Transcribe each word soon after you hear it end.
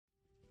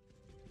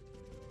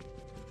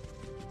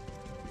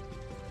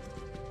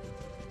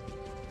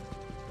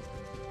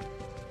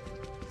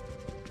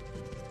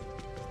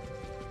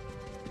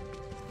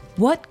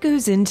What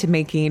goes into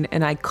making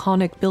an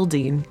iconic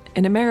building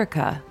in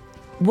America?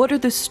 What are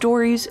the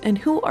stories and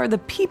who are the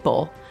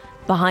people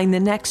behind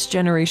the next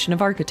generation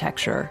of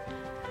architecture?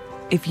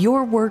 If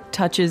your work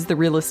touches the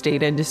real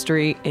estate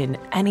industry in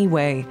any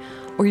way,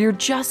 or you're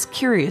just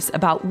curious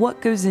about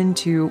what goes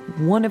into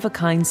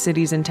one-of-a-kind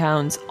cities and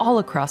towns all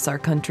across our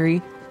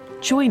country,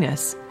 join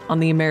us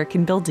on the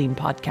American Building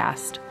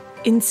Podcast.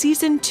 In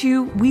Season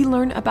 2, we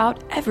learn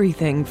about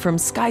everything from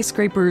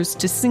skyscrapers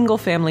to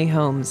single-family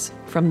homes,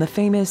 from the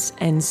famous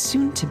and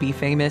soon-to-be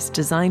famous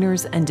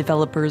designers and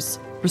developers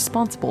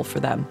responsible for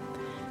them.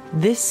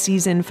 This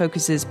season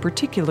focuses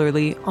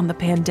particularly on the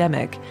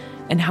pandemic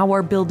and how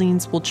our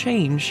buildings will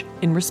change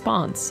in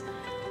response.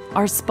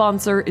 Our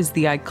sponsor is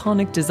the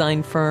iconic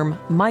design firm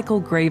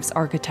Michael Graves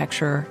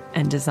Architecture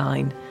and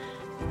Design.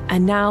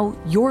 And now,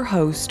 your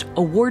host,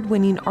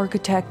 award-winning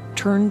architect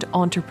turned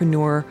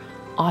entrepreneur,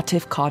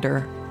 Atif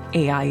Qadir,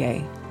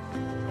 AIA.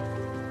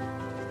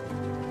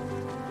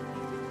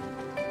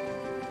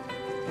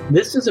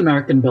 This is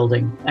American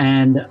Building,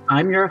 and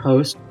I'm your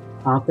host,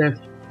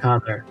 Atif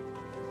Qadir.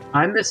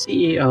 I'm the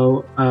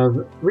CEO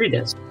of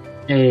Redis,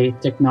 a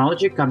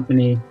technology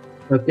company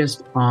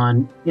focused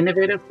on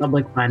innovative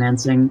public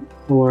financing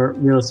for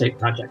real estate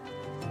projects.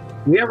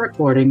 We are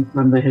recording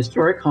from the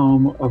historic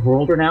home of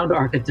world-renowned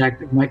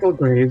architect Michael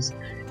Graves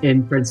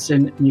in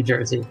Princeton, New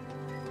Jersey.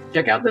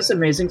 Check out this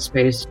amazing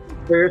space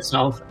for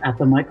yourself at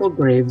the Michael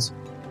Graves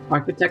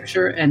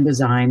Architecture and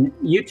Design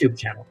YouTube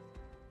channel.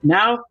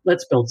 Now,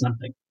 let's build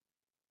something.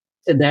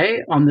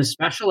 Today, on this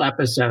special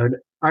episode,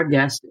 our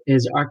guest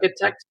is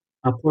architect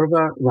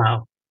Apoorva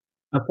Rao.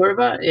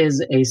 Apoorva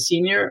is a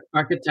senior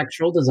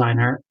architectural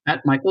designer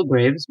at Michael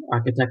Graves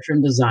Architecture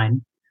and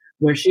Design,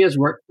 where she has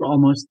worked for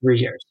almost 3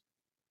 years.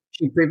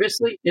 She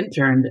previously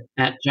interned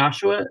at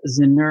Joshua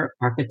Zinner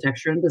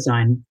Architecture and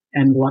Design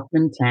and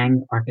Gluckman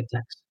Tang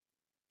Architects.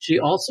 She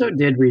also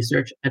did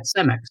research at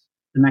Cemex,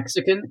 the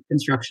Mexican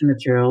construction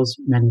materials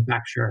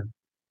manufacturer.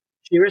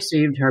 She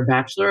received her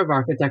Bachelor of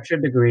Architecture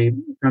degree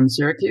from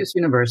Syracuse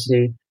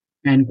University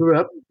and grew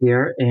up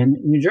here in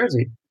New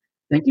Jersey.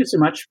 Thank you so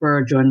much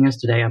for joining us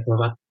today,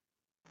 Apoorva.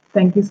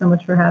 Thank you so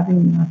much for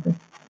having me, Arthur.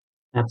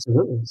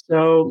 Absolutely.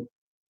 So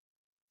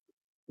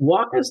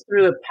walk us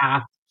through the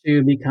path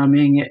to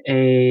becoming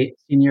a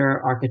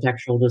senior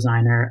architectural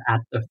designer at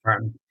the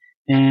firm.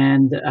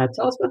 And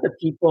tell us about the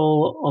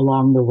people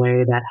along the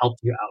way that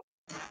helped you out.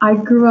 I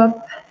grew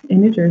up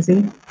in New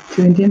Jersey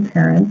to Indian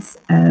parents,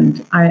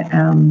 and I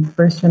am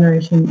first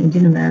generation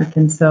Indian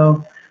American.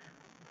 So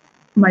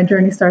my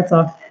journey starts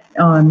off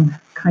on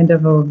kind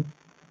of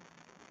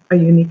a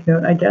unique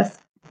note, I guess.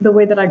 The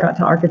way that I got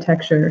to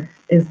architecture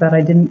is that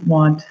I didn't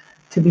want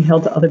to be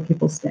held to other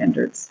people's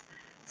standards.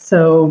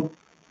 So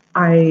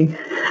I,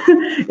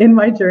 in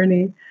my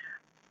journey,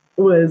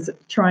 was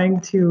trying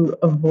to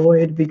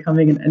avoid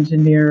becoming an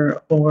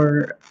engineer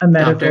or a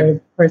medical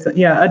person.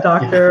 Yeah, a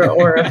doctor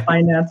or a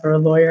finance or a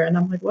lawyer. And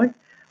I'm like,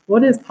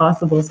 what is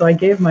possible? So I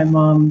gave my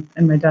mom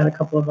and my dad a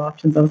couple of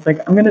options. I was like,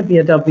 I'm going to be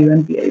a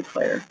WNBA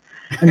player.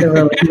 And they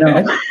were like,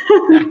 no.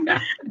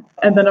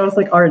 And then I was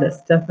like,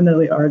 artist,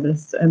 definitely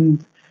artist.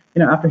 And,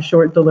 after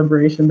short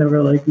deliberation, they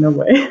were like, no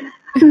way.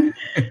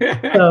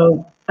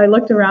 So I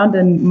looked around,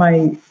 and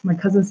my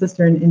cousin's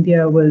sister in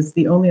India was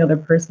the only other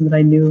person that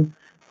I knew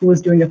who was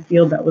doing a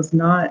field that was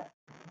not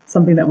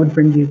something that would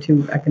bring you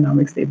to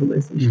economic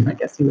stabilization, I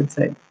guess you would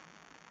say.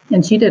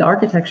 And she did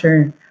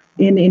architecture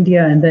in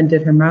India and then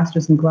did her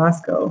master's in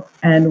Glasgow.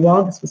 And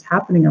while this was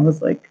happening, I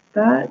was like,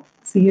 that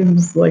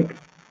seems like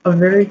a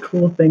very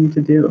cool thing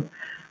to do.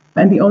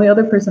 And the only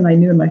other person I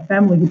knew in my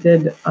family who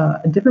did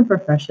a different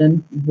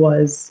profession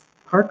was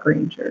park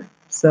ranger.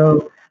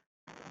 So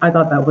I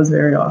thought that was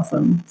very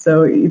awesome.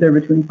 So either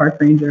between park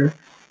ranger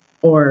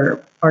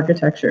or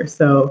architecture.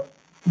 So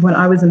when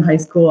I was in high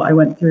school, I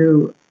went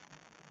through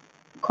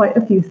quite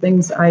a few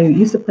things. I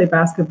used to play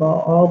basketball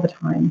all the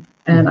time.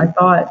 And I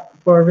thought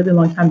for a really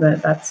long time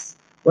that that's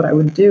what I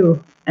would do.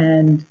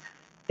 And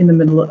in the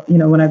middle of,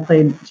 when I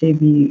played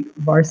JV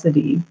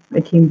varsity,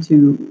 it came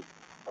to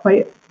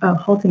quite a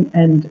halting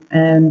end.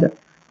 And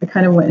I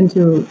kind of went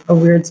into a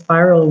weird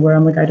spiral where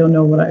I'm like, I don't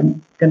know what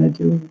I'm going to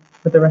do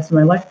for the rest of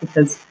my life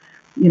because,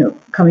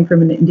 coming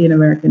from an Indian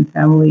American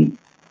family,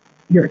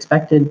 you're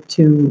expected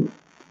to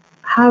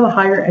have a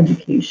higher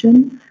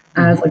education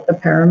as like the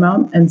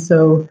paramount. And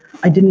so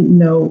I didn't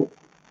know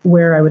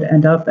where I would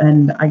end up.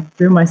 And I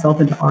threw myself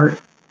into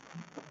art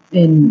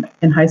in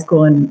high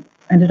school and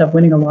ended up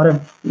winning a lot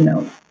of,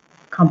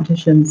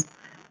 competitions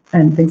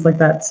and things like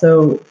that.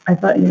 So I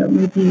thought,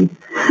 maybe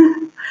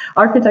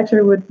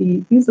architecture would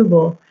be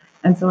feasible.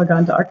 And so I got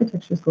into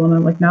architecture school, and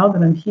I'm like, now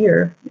that I'm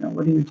here,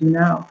 what do you do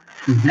now?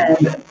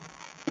 And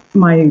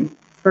my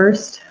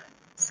first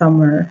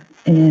summer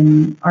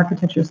in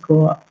architecture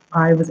school,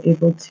 I was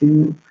able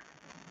to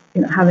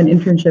have an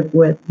internship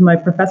with my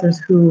professors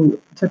who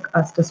took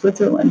us to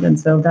Switzerland. And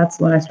so that's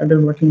when I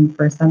started working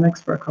for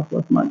Cemex for a couple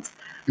of months.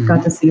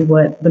 Got to see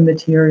what the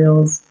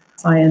materials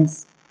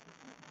science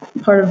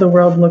part of the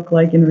world looked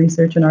like in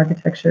research and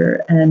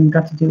architecture, and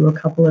got to do a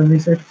couple of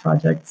research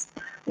projects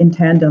in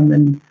tandem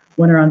and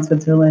went around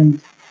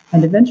Switzerland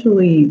and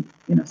eventually,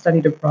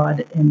 studied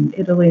abroad in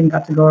Italy and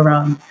got to go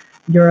around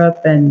Europe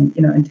and,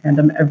 in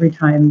tandem every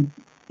time,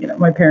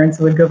 my parents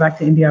would go back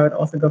to India, I would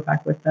also go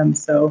back with them.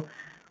 So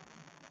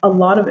a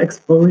lot of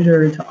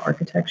exposure to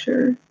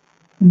architecture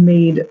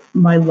made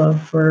my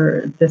love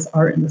for this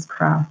art and this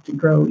craft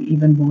grow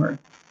even more.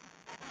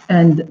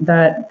 And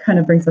that kind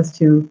of brings us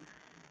to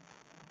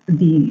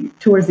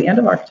towards the end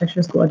of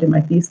architecture school, I did my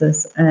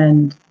thesis,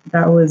 and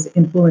that was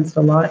influenced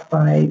a lot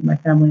by my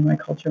family, my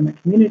culture, my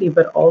community,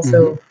 but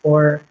also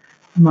for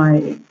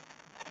my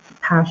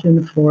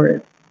passion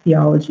for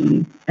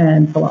theology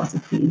and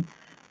philosophy,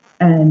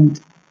 and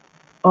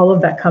all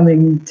of that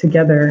coming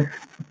together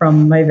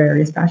from my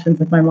various passions.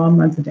 Like my mom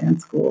runs a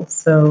dance school,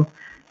 so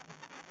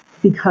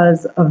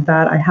because of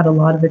that, I had a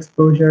lot of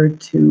exposure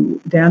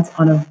to dance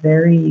on a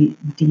very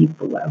deep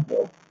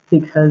level,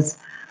 because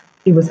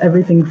it was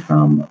everything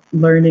from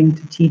learning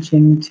to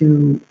teaching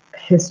to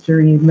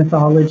history,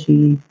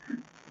 mythology,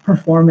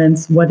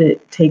 performance, what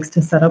it takes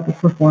to set up a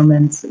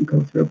performance, go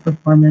through a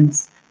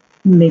performance,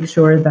 make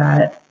sure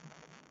that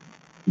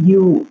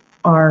you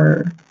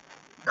are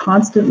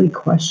constantly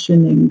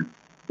questioning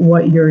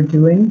what you're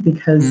doing,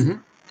 because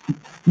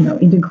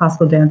Indian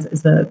classical dance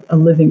is a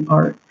living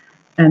art,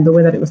 and the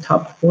way that it was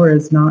taught before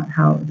is not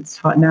how it's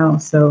taught now.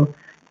 So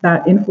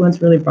that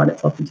influence really brought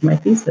itself into my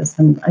thesis.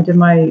 And I did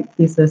my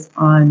thesis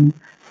on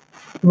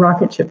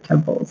rocket ship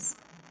temples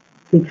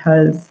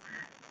because,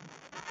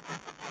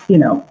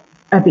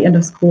 at the end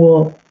of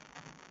school,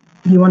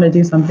 you want to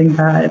do something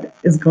that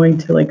is going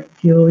to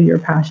fuel your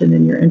passion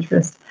and your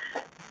interest.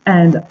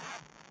 And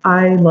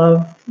I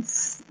love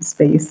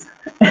space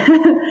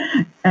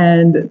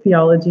and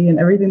theology and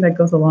everything that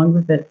goes along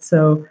with it.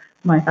 So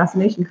my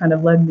fascination kind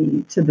of led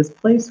me to this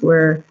place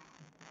where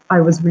I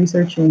was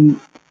researching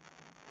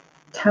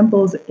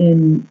temples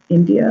in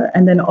India,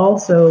 and then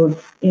also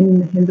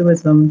in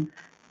Hinduism,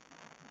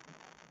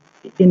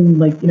 in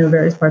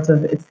various parts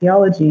of its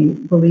theology,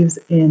 believes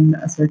in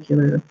a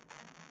circular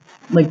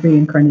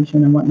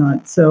reincarnation and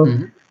whatnot. So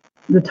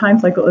the time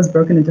cycle is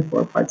broken into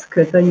 4 parts: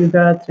 Krita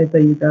Yuga,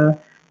 Treta Yuga,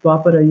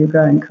 Dwapara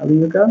Yuga, and Kali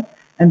Yuga.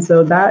 And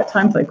so that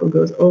time cycle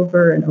goes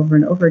over and over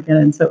and over again.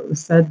 And so it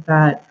was said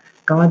that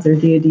gods or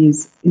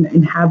deities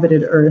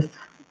inhabited Earth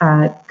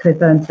at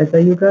Krita and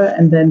Treta Yuga,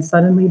 and then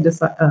suddenly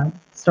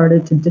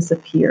started to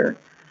disappear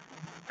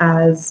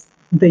as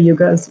the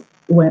yugas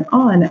went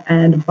on.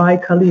 And by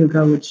Kali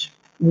Yuga, which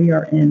we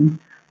are in,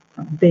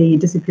 they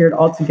disappeared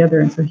altogether.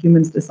 And so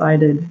humans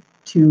decided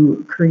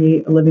to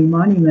create a living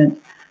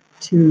monument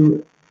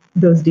to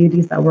those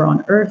deities that were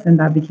on Earth, and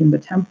that became the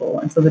temple.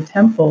 And so the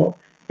temple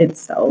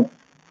itself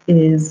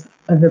is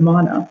a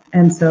vimana.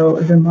 And so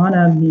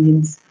vimana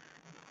means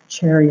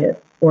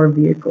chariot or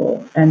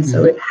vehicle. And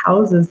so it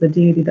houses the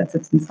deity that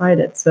sits inside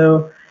it.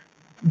 So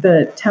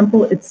the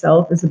temple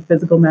itself is a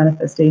physical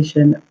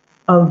manifestation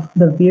of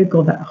the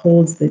vehicle that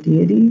holds the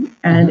deity,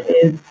 and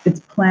its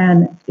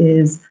plan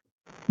is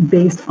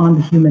based on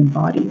the human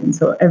body. And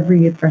so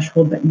every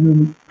threshold that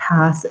you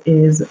pass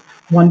is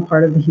one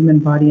part of the human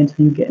body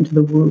until you get into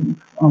the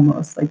womb,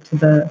 almost like to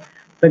the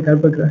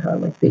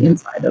garbhagriha, like the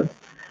inside of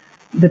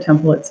the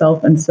temple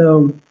itself. And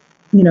so,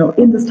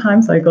 in this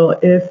time cycle,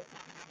 if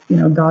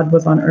God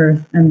was on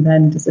Earth and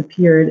then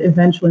disappeared,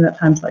 eventually in that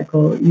time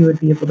cycle, you would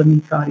be able to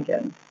meet God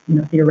again,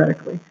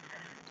 theoretically.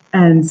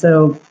 And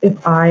so if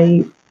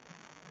I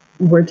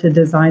were to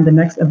design the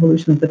next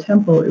evolution of the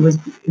temple, it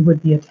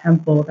would be a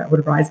temple that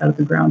would rise out of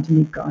the ground to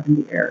meet God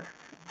in the air.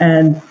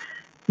 And,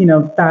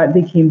 that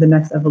became the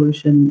next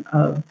evolution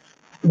of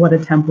what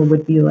a temple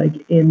would be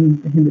like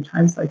in the Hindu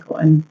time cycle.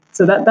 And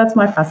so that's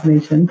my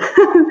fascination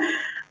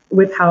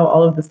with how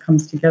all of this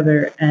comes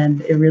together.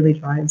 And it really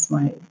drives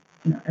my,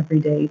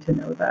 every day to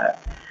know that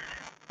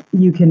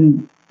you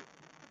can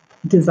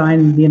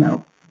design,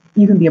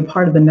 you can be a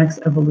part of the next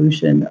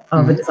evolution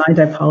of a design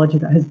typology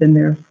that has been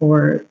there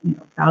for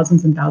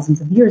thousands and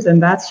thousands of years.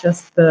 And that's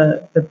just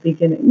the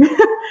beginning.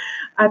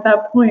 At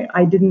that point,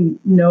 I didn't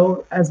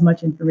know as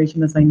much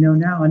information as I know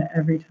now. And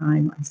every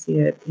time I see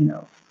it,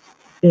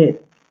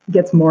 it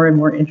gets more and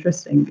more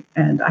interesting.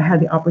 And I had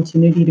the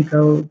opportunity to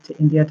go to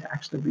India to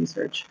actually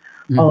research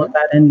all of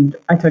that. And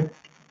I took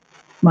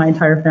my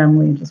entire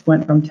family and just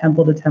went from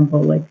temple to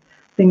temple,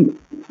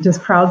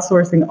 just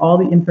crowdsourcing all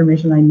the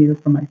information I knew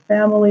from my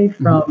family,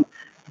 from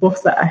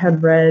books that I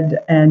had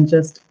read, and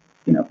just,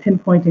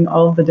 pinpointing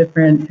all of the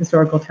different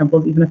historical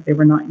temples, even if they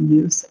were not in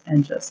use,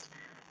 and just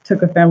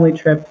took a family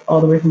trip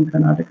all the way from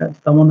Karnataka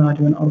to Tamil Nadu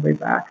and all the way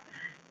back.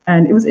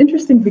 And it was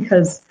interesting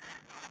because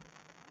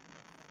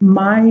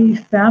my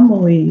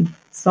family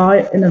saw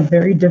it in a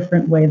very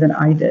different way than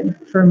I did.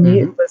 For me,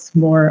 it was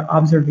more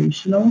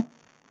observational,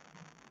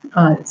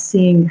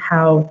 seeing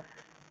how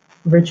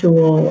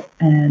ritual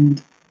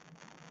and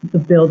the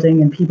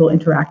building and people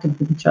interacted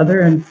with each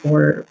other. And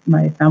for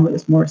my family, it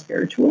was more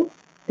spiritual,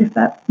 if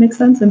that makes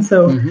sense. And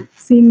so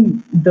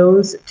seeing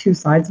those two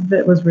sides of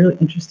it was really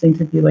interesting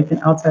to be like an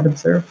outside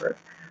observer.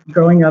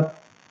 Growing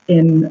up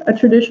in a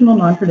traditional,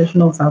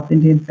 non-traditional South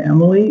Indian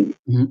family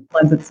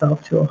lends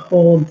itself to a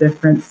whole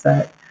different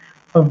set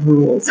of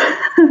rules.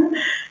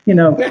 You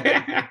know,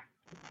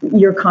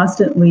 you're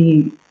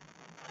constantly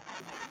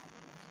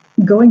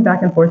going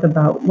back and forth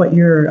about what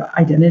your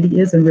identity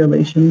is in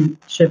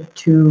relationship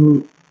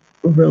to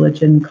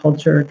religion,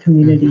 culture,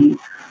 community,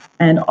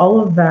 and all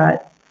of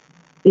that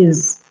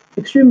is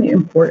extremely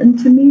important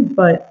to me.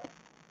 But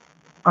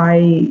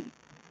I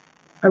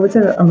would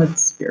say that I'm a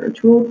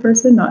spiritual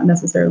person, not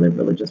necessarily a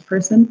religious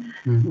person,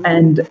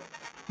 and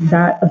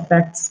that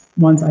affects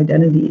one's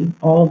identity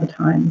all the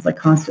time. It's like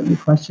constantly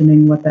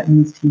questioning what that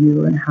means to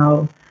you and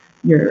how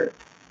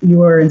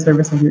you are in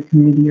service of your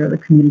community or the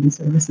community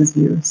services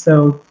you.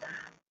 So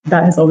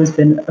that has always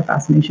been a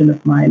fascination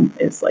of mine,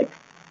 is like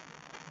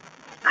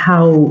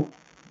how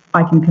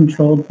I can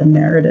control the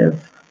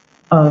narrative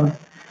of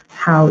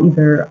how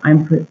either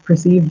I'm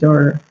perceived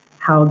or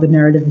how the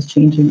narrative is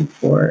changing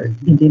for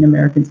Indian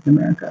Americans in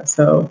America.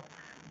 So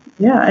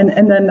yeah,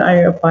 and then I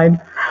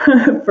applied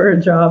for a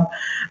job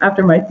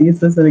after my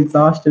thesis in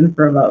exhaustion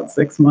for about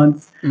 6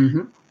 months.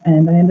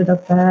 And I ended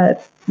up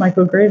at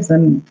Michael Graves,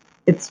 and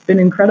it's been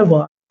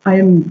incredible. I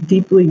am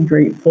deeply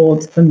grateful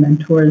to the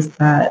mentors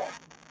that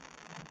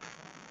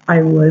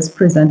I was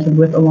presented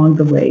with along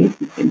the way.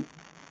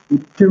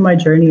 Through my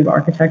journey of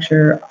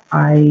architecture,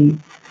 I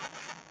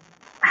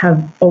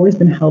have always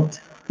been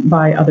helped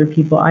by other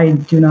people. I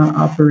do not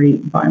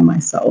operate by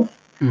myself.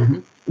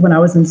 When I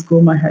was in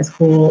school, my high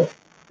school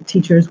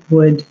teachers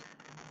would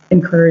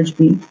encourage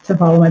me to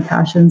follow my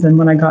passions. And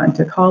when I got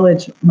into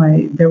college,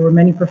 there were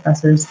many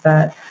professors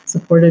that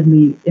supported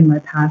me in my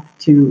path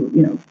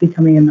to,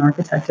 becoming an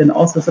architect, and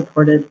also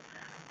supported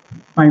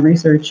my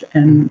research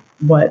and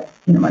what,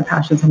 my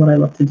passions and what I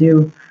love to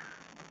do.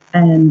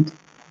 And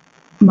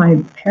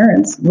my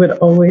parents would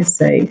always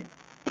say,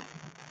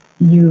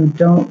 you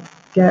don't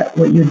get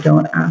what you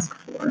don't ask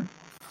for.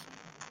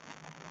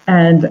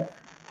 And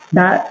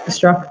that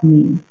struck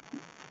me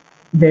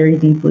very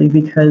deeply,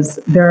 because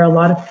there are a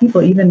lot of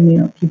people,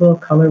 even people of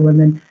color,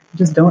 women,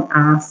 just don't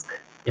ask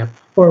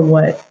for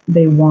what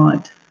they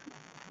want.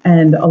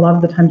 And a lot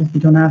of the times, if you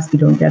don't ask, you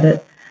don't get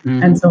it.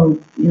 And so,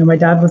 my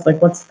dad was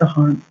like, what's the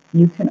harm?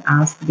 You can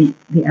ask. The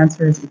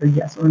answer is either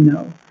yes or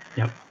no.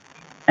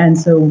 And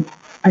so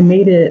I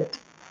made it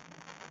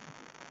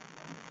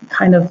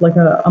kind of like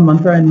a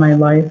mantra in my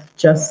life,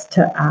 just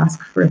to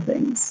ask for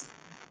things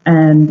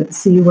and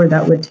see where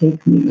that would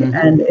take me.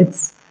 And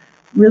it's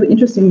really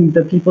interesting,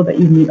 the people that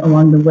you meet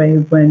along the way,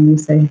 when you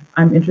say,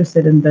 I'm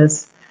interested in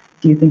this,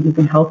 do you think you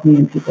can help me?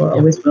 And people are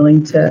always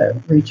willing to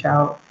reach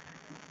out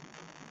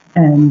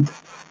and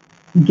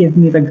give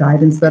me the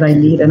guidance that I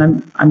need.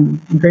 And I'm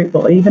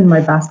grateful. Even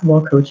my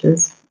basketball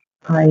coaches,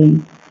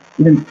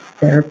 even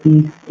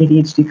therapy,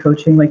 ADHD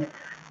coaching, like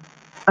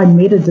I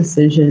made a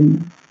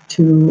decision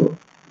to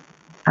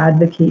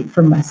advocate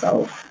for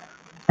myself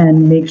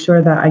and make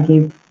sure that I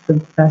gave the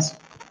best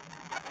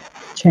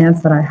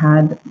chance that I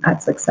had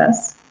at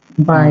success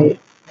by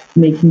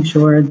making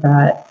sure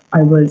that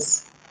I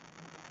was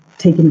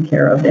taken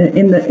care of.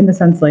 In the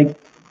sense, like,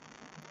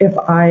 if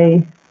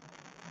I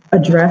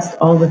addressed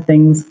all the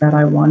things that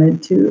I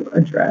wanted to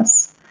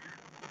address,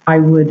 I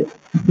would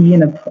be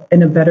in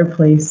a better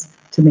place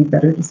to make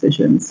better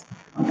decisions.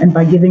 And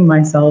by giving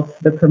myself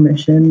the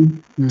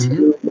permission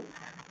to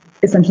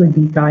essentially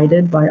be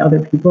guided by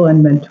other people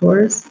and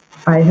mentors,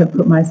 I have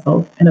put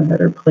myself in a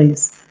better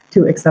place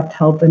to accept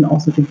help and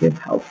also to give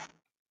help.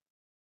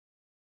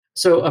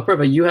 So,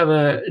 Apoorva, you have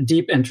a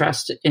deep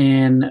interest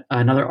in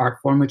another art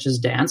form, which is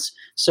dance.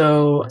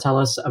 So tell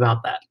us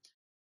about that.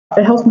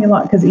 It helps me a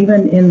lot, because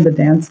even in the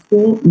dance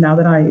school, now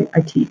that I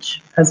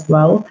teach as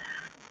well,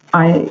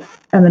 I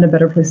am in a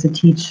better place to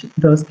teach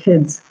those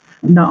kids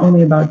not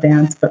only about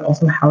dance, but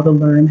also how to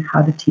learn,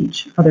 how to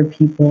teach other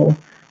people,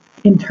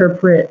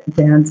 interpret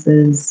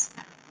dances,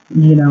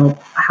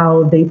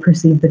 how they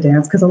perceive the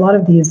dance. Because a lot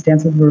of these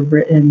dances were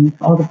written,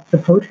 all the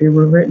poetry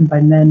were written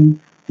by men,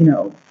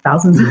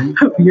 thousands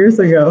of years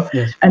ago.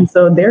 And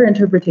so their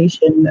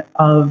interpretation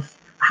of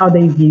how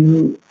they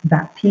view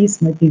that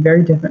piece might be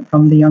very different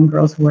from the young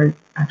girls who are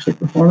actually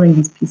performing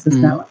these pieces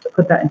now. To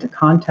put that into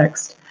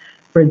context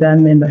for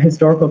them, in the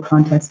historical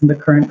context, in the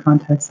current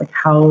context, like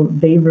how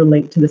they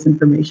relate to this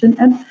information.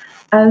 And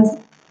as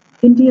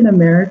Indian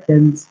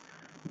Americans,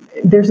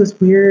 there's this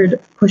weird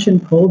push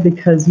and pull,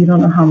 because you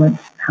don't know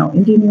how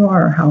Indian you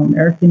are or how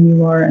American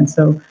you are. And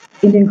so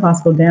Indian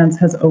classical dance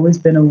has always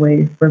been a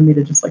way for me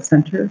to just like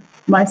center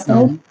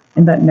myself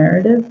in that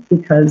narrative,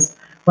 because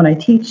when I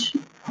teach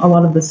a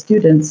lot of the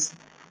students,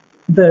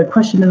 the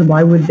question is,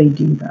 why would they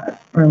do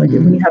that? Or like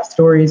when you have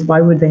stories, why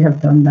would they have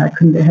done that?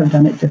 Couldn't they have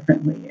done it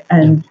differently?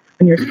 And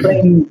when you're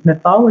explaining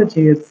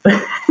mythology, it's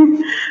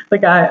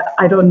like,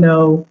 I don't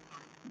know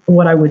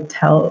what I would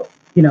tell,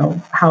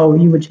 how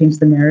you would change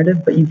the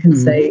narrative, but you can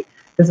say,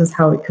 this is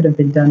how it could have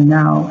been done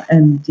now.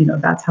 And,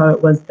 that's how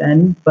it was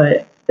then,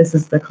 but this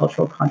is the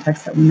cultural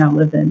context that we now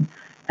live in.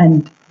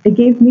 And it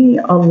gave me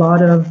a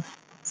lot of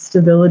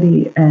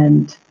stability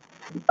and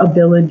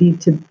ability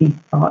to be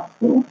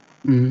thoughtful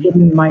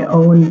in my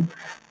own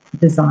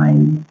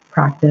design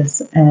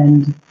practice.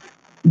 And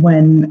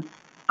when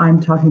I'm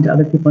talking to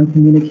other people and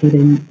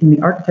communicating in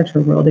the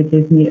architecture world, it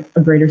gave me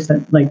a greater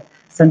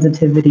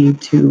sensitivity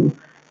to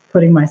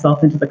putting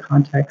myself into the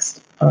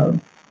context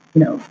of,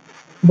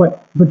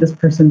 what would this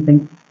person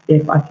think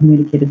if I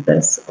communicated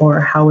this, or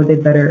how would they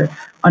better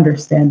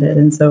understand it?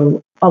 And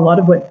so a lot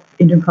of what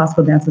Indian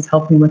classical dance has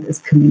helped me with is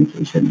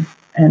communication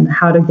and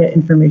how to get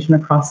information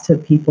across to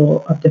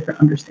people of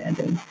different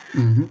understanding.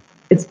 Mm-hmm.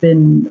 It's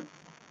been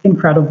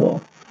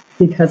incredible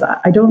because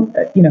I don't,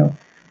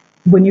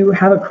 when you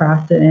have a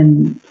craft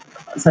in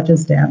such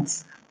as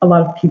dance, a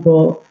lot of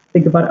people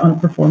think about it on a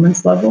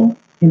performance level.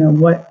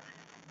 What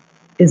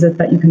is it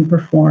that you can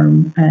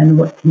perform and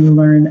what can you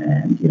learn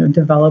and,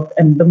 develop?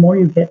 And the more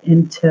you get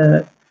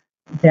into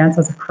dance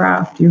as a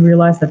craft, you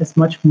realize that it's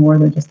much more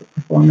than just a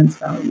performance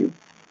value.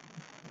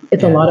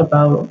 It's a lot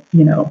about,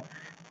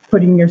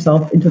 putting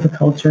yourself into the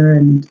culture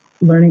and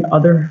learning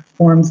other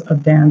forms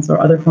of dance or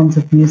other forms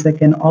of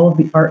music, and all of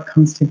the art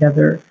comes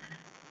together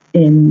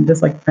in this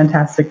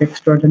fantastic,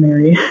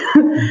 extraordinary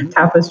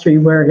tapestry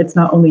where it's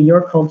not only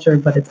your culture,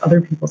 but it's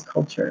other people's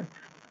culture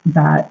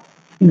that,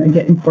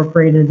 get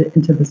incorporated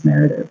into this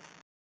narrative.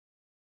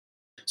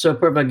 So,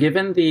 Apoorva,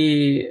 given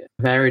the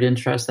varied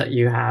interests that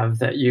you have,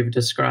 that you've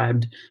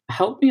described,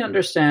 help me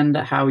understand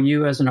how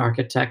you as an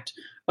architect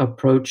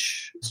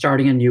approach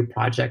starting a new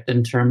project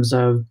in terms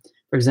of,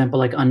 for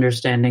example,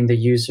 understanding the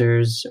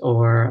users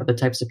or the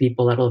types of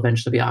people that will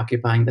eventually be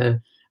occupying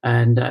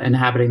and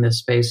inhabiting this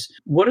space.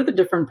 What are the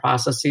different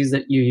processes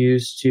that you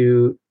use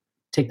to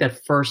take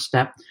that first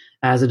step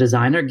as a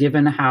designer,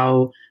 given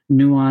how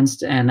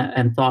nuanced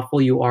and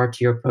thoughtful you are to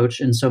your approach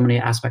in so many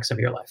aspects of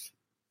your life?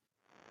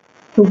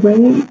 The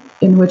way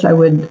in which I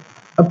would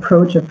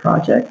approach a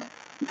project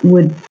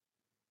would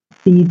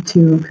be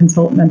to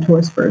consult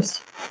mentors first.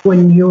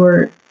 When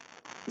you're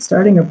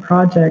starting a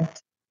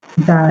project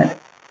that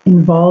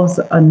involves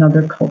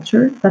another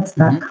culture that's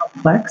that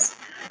complex,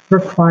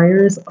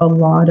 requires a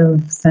lot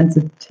of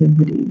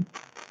sensitivity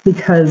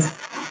because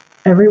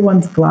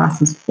everyone's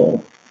glass is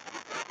full,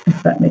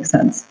 if that makes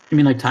sense. You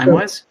mean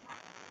time-wise?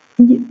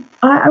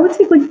 I would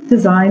say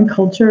design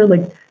culture,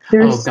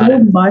 there's so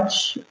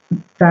much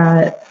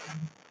that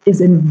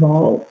is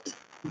involved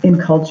in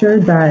culture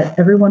that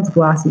everyone's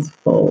glass is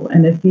full.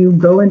 And if you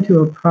go into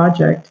a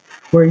project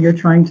where you're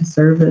trying to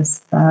service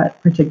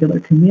that particular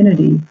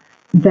community,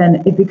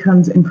 then it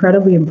becomes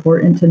incredibly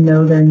important to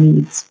know their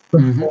needs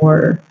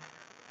before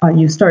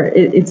you start.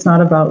 It's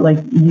not about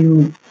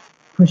you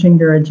pushing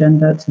your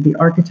agenda to the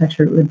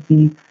architecture. It would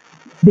be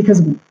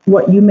because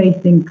what you may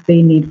think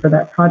they need for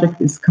that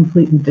project is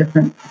completely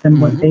different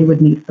than what they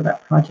would need for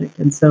that project.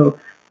 And so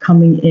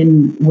coming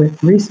in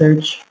with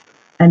research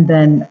and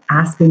then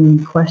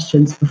asking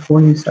questions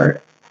before you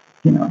start,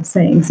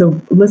 saying.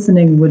 So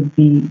listening would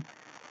be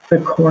the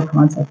core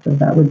concept of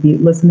that, would be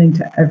listening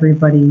to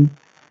everybody,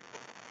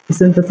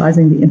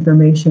 synthesizing the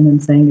information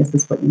and saying, is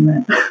this what you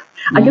meant?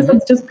 I guess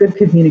that's just good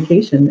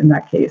communication in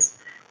that case,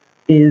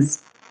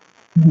 is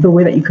the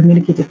way that you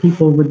communicate to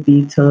people would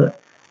be to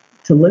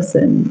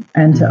listen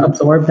and to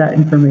absorb that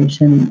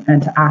information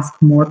and to ask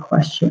more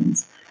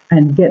questions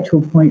and get to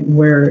a point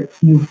where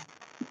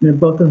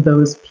both of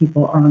those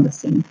people are on the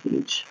same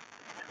page.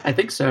 I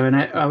think so. And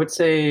I would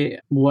say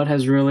what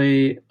has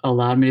really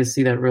allowed me to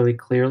see that really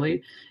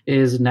clearly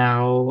is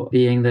now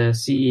being the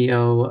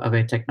CEO of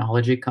a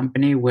technology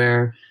company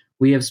where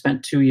we have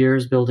spent 2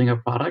 years building a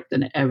product,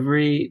 and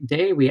every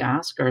day we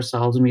ask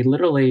ourselves, and we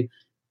literally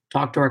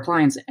talk to our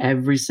clients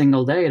every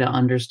single day to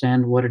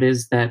understand what it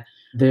is that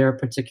their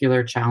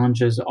particular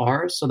challenges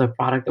are. So the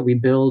product that we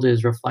build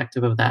is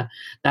reflective of that.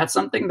 That's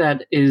something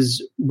that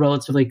is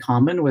relatively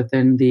common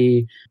within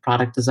the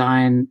product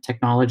design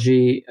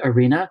technology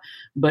arena,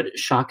 but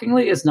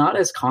shockingly is not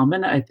as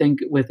common, I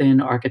think,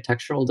 within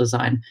architectural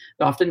design.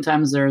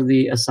 Oftentimes there are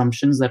the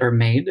assumptions that are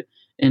made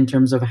in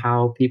terms of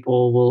how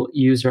people will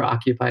use or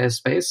occupy a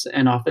space.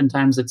 And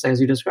oftentimes it's,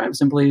 as you described,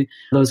 simply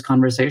those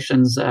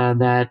conversations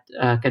that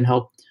can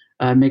help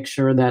make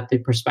sure that the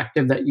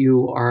perspective that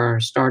you are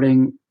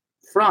starting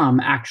from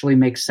actually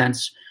makes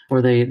sense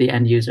for the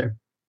end user.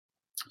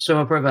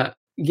 So Apoorva,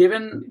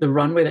 given the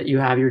runway that you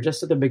have, you're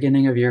just at the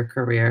beginning of your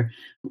career.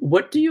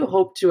 What do you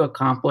hope to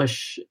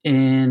accomplish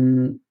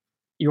in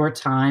your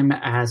time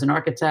as an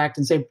architect,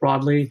 and say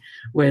broadly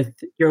with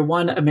your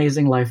one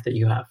amazing life that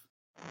you have?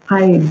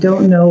 I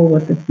don't know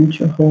what the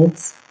future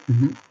holds.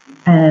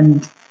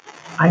 And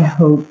I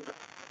hope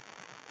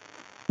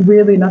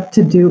really not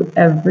to do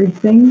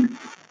everything.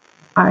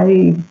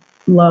 I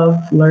love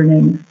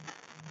learning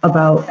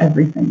about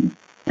everything,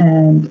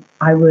 and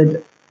I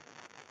would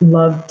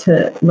love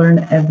to learn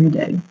every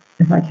day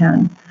if I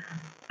can.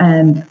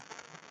 And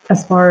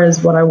as far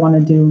as what I want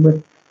to do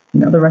with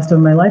the rest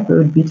of my life, it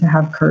would be to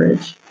have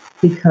courage,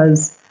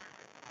 because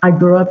I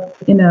grew up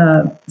in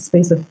a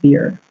space of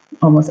fear.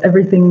 Almost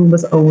everything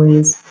was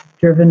always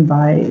driven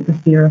by the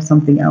fear of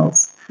something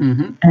else.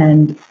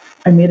 And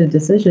I made a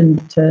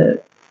decision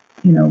to,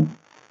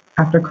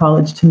 after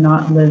college, to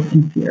not live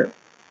in fear.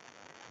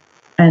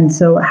 And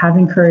so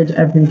having courage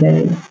every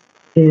day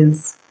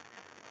is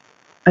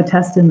a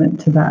testament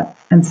to that.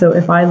 And so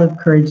if I live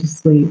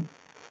courageously,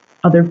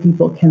 other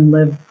people can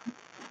live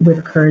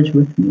with courage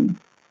with me.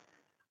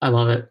 I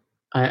love it.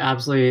 I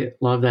absolutely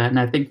love that. And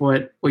I think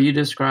what you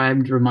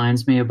described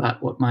reminds me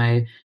about what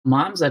my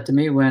mom said to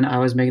me when I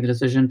was making the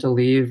decision to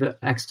leave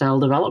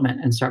Extel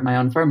Development and start my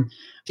own firm.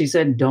 She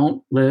said,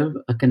 don't live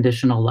a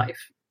conditional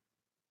life.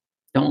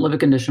 Don't live a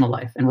conditional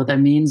life. And what that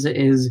means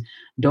is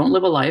don't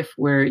live a life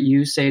where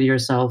you say to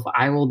yourself,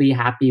 I will be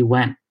happy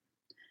when,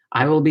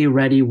 I will be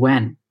ready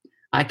when,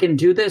 I can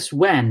do this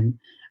when,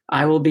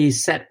 I will be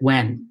set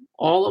when.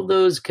 All of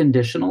those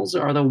conditionals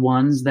are the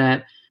ones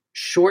that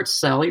short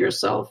sell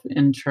yourself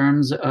in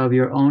terms of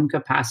your own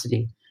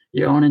capacity,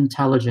 your own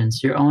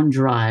intelligence, your own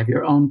drive,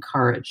 your own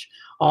courage,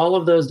 all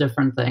of those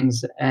different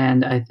things.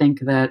 And I think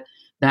that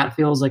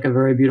feels like a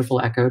very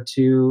beautiful echo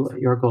to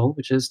your goal,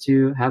 which is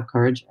to have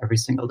courage every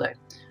single day.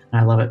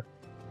 And I love it.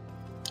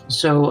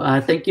 So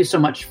thank you so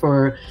much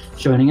for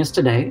joining us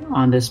today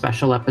on this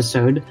special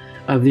episode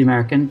of the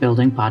American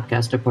Building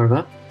Podcast,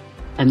 Apoorva.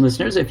 And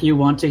listeners, if you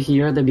want to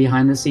hear the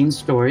behind-the-scenes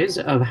stories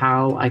of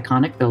how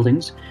iconic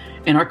buildings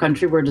in our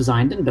country were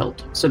designed and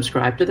built,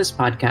 subscribe to this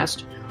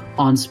podcast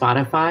on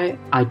Spotify,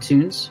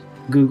 iTunes,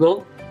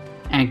 Google,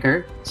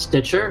 Anchor,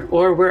 Stitcher,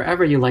 or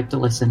wherever you like to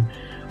listen.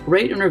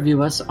 Rate and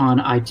review us on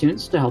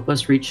iTunes to help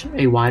us reach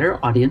a wider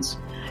audience,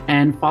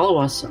 and follow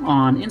us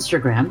on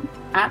Instagram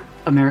at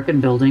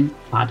American Building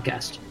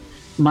Podcast.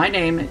 My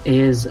name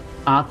is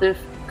Atif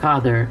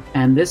Kader,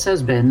 and this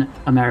has been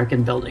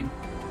American Building.